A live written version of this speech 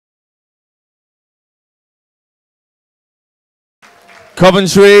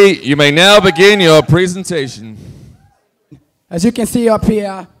Coventry, you may now begin your presentation. As you can see up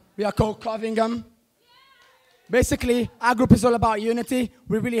here, we are called Coventry. Basically, our group is all about unity.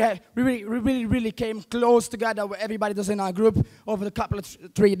 We really came close together with everybody that's in our group over the couple of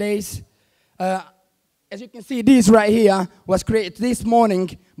 3 days. As you can see, this right here was created this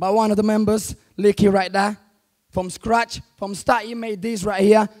morning by one of the members, Licky right there, from scratch. From start, he made this right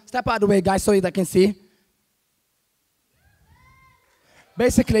here. Step out of the way, guys, so you can see.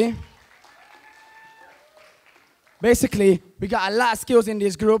 Basically, we got a lot of skills in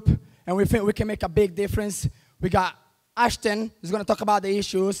this group, and we think we can make a big difference. We got Ashton, who's going to talk about the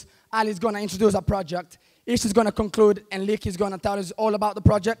issues. Ali's going to introduce our project. Ish is going to conclude, and Lick is going to tell us all about the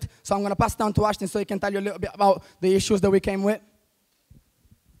project. So I'm going to pass down to Ashton so he can tell you a little bit about the issues that we came with.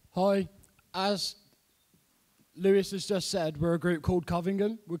 Hi. As Lewis has just said, we're a group called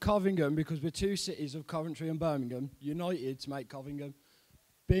Coventry. We're Coventry because we're two cities of Coventry and Birmingham, united to make Coventry.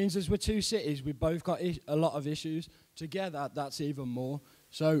 Being as we're two cities, we've both got a lot of issues. Together, that's even more.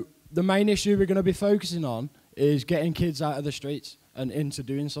 So the main issue we're going to be focusing on is getting kids out of the streets and into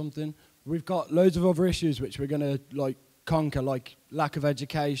doing something. We've got loads of other issues which we're going to conquer, like lack of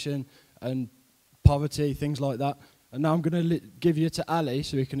education and poverty, things like that. And now I'm going to give you to Ali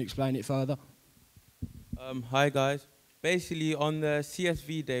so he can explain it further. Hi guys. Basically on the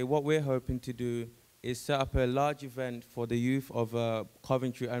CSV day, what we're hoping to do is set up a large event for the youth of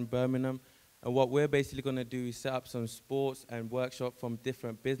Coventry and Birmingham. And what we're basically going to do is set up some sports and workshops from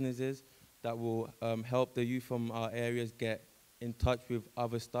different businesses that will help the youth from our areas get in touch with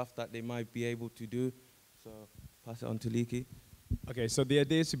other stuff that they might be able to do. So pass it on to Leaky. Okay, so the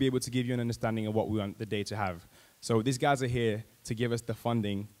idea is to be able to give you an understanding of what we want the day to have. So these guys are here to give us the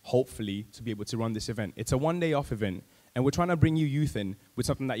funding, hopefully, to be able to run this event. It's a one-day-off event, and we're trying to bring you youth in with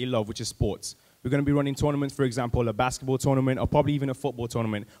something that you love, which is sports. We're going to be running tournaments, for example, a basketball tournament or probably even a football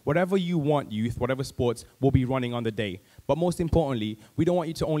tournament. Whatever you want, youth, whatever sports, we'll be running on the day. But most importantly, we don't want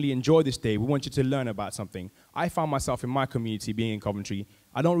you to only enjoy this day. We want you to learn about something. I found myself in my community, being in Coventry,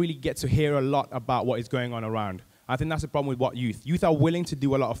 I don't really get to hear a lot about what is going on around. I think that's the problem with what youth. Youth are willing to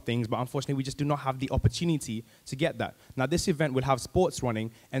do a lot of things, but unfortunately, we just do not have the opportunity to get that. Now, this event will have sports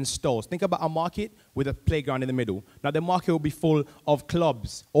running and stalls. Think about a market with a playground in the middle. Now, the market will be full of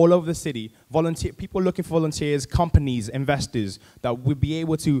clubs all over the city, people looking for volunteers, companies, investors that will be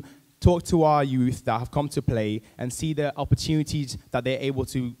able to talk to our youth that have come to play and see the opportunities that they're able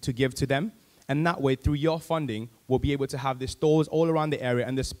to give to them. And that way, through your funding, we'll be able to have the stores all around the area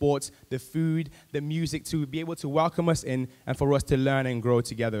and the sports, the food, the music to be able to welcome us in and for us to learn and grow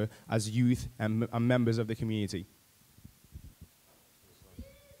together as youth and members of the community.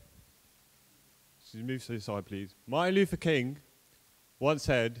 So move to the side, please. Martin Luther King once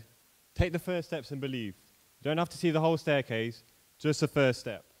said, "Take the first steps and believe. You don't have to see the whole staircase, just the first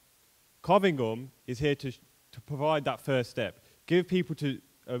step." Coventry is here to provide that first step, give people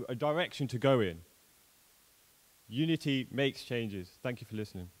a direction to go in. Unity makes changes. Thank you for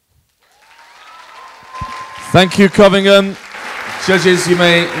listening. Thank you, Coventry. Judges, you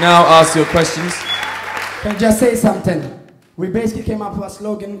may now ask your questions. Can I just say something? We basically came up with a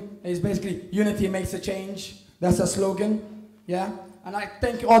slogan. It's basically, unity makes a change. That's a slogan, yeah? And I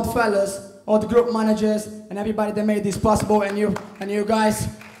thank all the fellas, all the group managers, and everybody that made this possible, and you guys,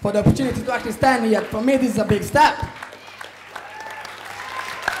 for the opportunity to actually stand here. For me, this is a big step.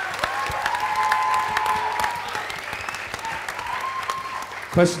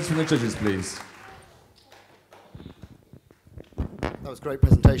 Questions from the judges, please. That was a great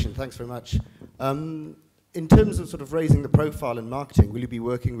presentation. Thanks very much. In terms of sort of raising the profile and marketing, will you be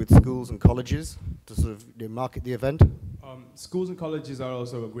working with schools and colleges to sort of market the event? Schools and colleges are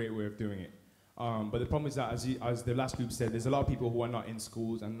also a great way of doing it. But the problem is that, as the last group said, there's a lot of people who are not in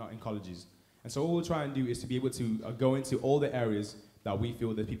schools and not in colleges. And so what we'll try and do is to be able to go into all the areas that we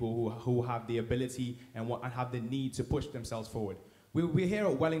feel that people who have the ability and have the need to push themselves forward. We're here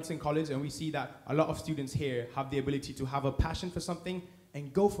at Wellington College, and we see that a lot of students here have the ability to have a passion for something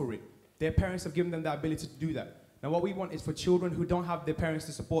and go for it. Their parents have given them the ability to do that. Now, what we want is for children who don't have their parents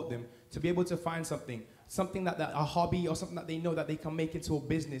to support them to be able to find something that a hobby or something that they know that they can make into a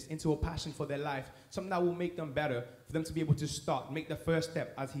business, into a passion for their life, something that will make them better, for them to be able to start, make the first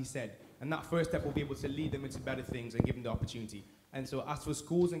step, as he said. And that first step will be able to lead them into better things and give them the opportunity. And so as for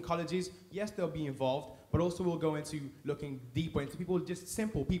schools and colleges, yes, they'll be involved, but also we'll go into looking deeper into people, just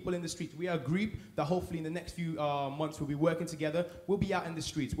simple people in the streets. We are a group that hopefully in the next few months we'll be working together. We'll be out in the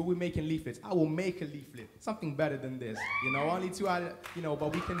streets. We'll be making leaflets. I will make a leaflet, something better than this. You know, only two out,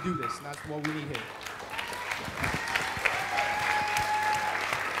 but we can do this, and that's what we need here.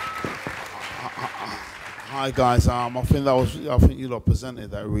 Hi guys, I think you lot presented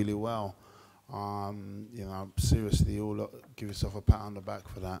that really well. You know, seriously, you all lot give yourself a pat on the back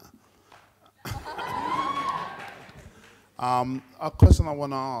for that. A question I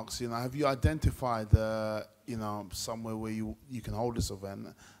want to ask, you know, have you identified, you know, somewhere where you can hold this event,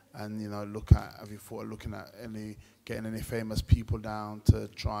 and you know, have you thought of looking at getting any famous people down to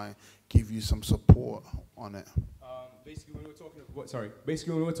try give you some support on it? Basically, when we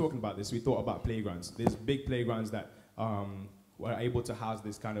were talking about this, we thought about playgrounds. There's big playgrounds that were able to house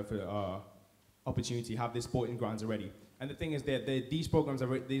this kind of opportunity, have this sporting grounds already. And the thing is that these programs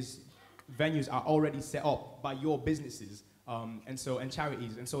these venues are already set up by your businesses and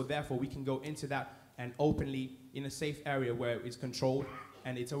charities, and so therefore we can go into that and openly in a safe area where it's controlled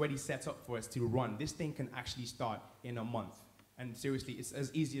and it's already set up for us to run. This thing can actually start in a month, and seriously, it's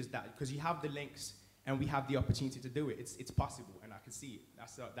as easy as that because you have the links. And we have the opportunity to do it. It's possible, and I can see it.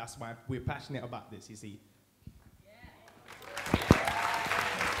 That's why we're passionate about this, you see.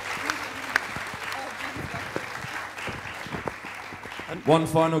 One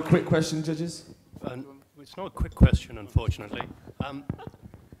final quick question, judges. It's not a quick question, unfortunately.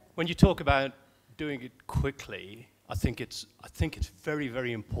 When you talk about doing it quickly, I think it's very,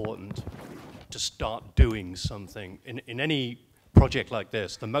 very important to start doing something. In any project like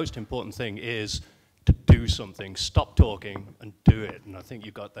this, the most important thing is to do something, stop talking and do it. And I think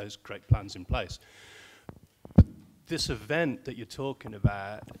you've got those great plans in place. But this event that you're talking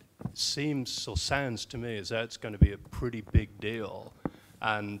about seems or sounds to me as though it's going to be a pretty big deal.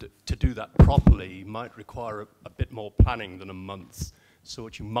 And to do that properly might require a bit more planning than a month. So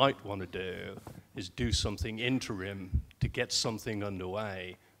what you might want to do is do something interim to get something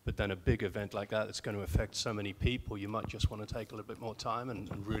underway. But then a big event like that that's going to affect so many people, you might just want to take a little bit more time and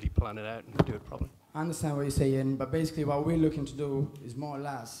really plan it out and do it properly. I understand what you're saying, but basically what we're looking to do is more or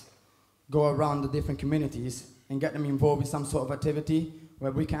less go around the different communities and get them involved with some sort of activity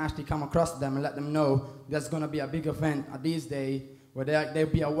where we can actually come across them and let them know there's going to be a big event at this day where they'll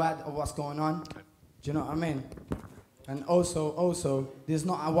be aware of what's going on. Do you know what I mean? And also, there's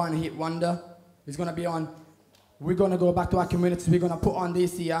not a one-hit wonder. It's going to be on. We're going to go back to our communities. We're going to put on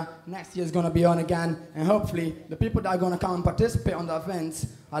this year. Next year is going to be on again. And hopefully, the people that are going to come and participate on the events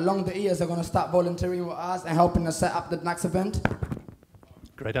along the years are going to start volunteering with us and helping us set up the next event.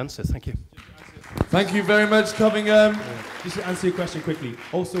 Great answer. Thank you. Thank you very much, Coventry. Just to answer your question quickly.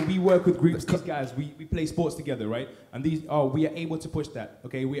 Also, we work with groups. These guys, we play sports together, right? And we are able to push that.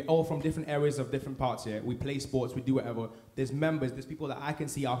 Okay, we're all from different areas of different parts here. We play sports, we do whatever. There's members, there's people that I can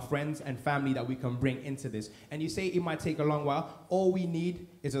see, our friends and family that we can bring into this. And you say it might take a long while. All we need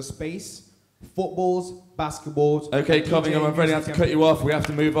is a space, footballs, basketballs. Okay, Coventry, I'm afraid I have to cut you off. We have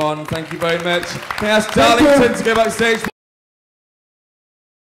to move on. Thank you very much. Can I ask Darlington to go backstage?